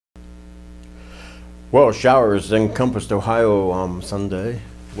Well, showers encompassed Ohio Sunday.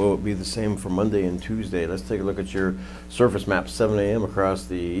 Will it be the same for Monday and Tuesday? Let's take a look at your surface map. 7 a.m. across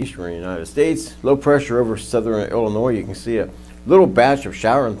the eastern United States. Low pressure over southern Illinois. You can see a little batch of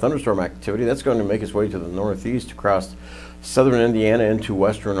shower and thunderstorm activity. That's going to make its way to the northeast across southern Indiana into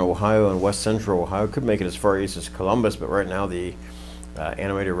western Ohio and west central Ohio. Could make it as far east as Columbus, but right now the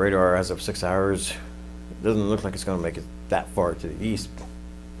animated radar as of 6 hours doesn't look like it's going to make it that far to the east.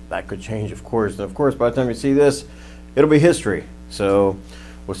 That could change, of course. And of course, by the time you see this, it'll be history. So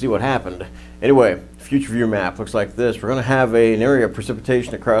we'll see what happened. Anyway, future view map looks like this. We're going to have an area of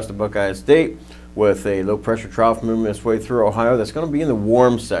precipitation across the Buckeye State with a low pressure trough moving its way through Ohio. That's going to be in the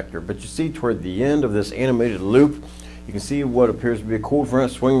warm sector. But you see toward the end of this animated loop, you can see what appears to be a cold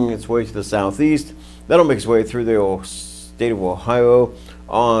front swinging its way to the southeast. That'll make its way through the state of Ohio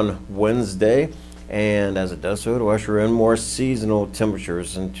on Wednesday. And as it does so, it'll usher in more seasonal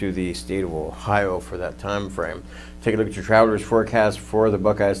temperatures into the state of Ohio for that time frame. Take a look at your travelers forecast for the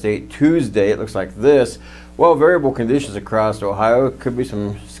Buckeye State Tuesday. It looks like this. Well, variable conditions across Ohio. Could be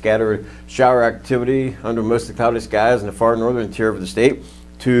some scattered shower activity under mostly cloudy skies in the far northern interior of the state,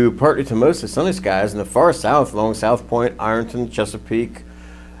 to partly to mostly sunny skies in the far south along South Point, Ironton, Chesapeake,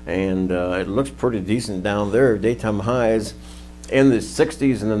 and it looks pretty decent down there. Daytime highs in the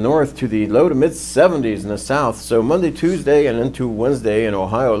 60s in the north to the low to mid 70s in the south. So Monday, Tuesday, and into Wednesday in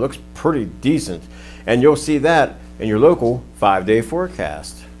Ohio looks pretty decent. And you'll see that in your local 5-day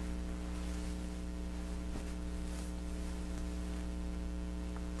forecast.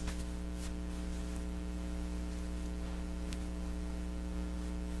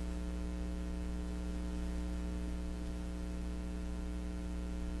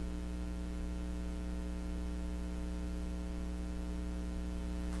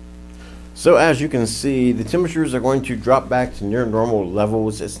 So as you can see, the temperatures are going to drop back to near normal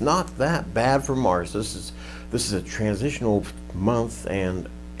levels. It's not that bad for March. This is a transitional month, and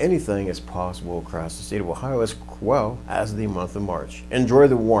anything is possible across the state of Ohio as well as the month of March. Enjoy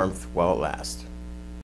the warmth while it lasts.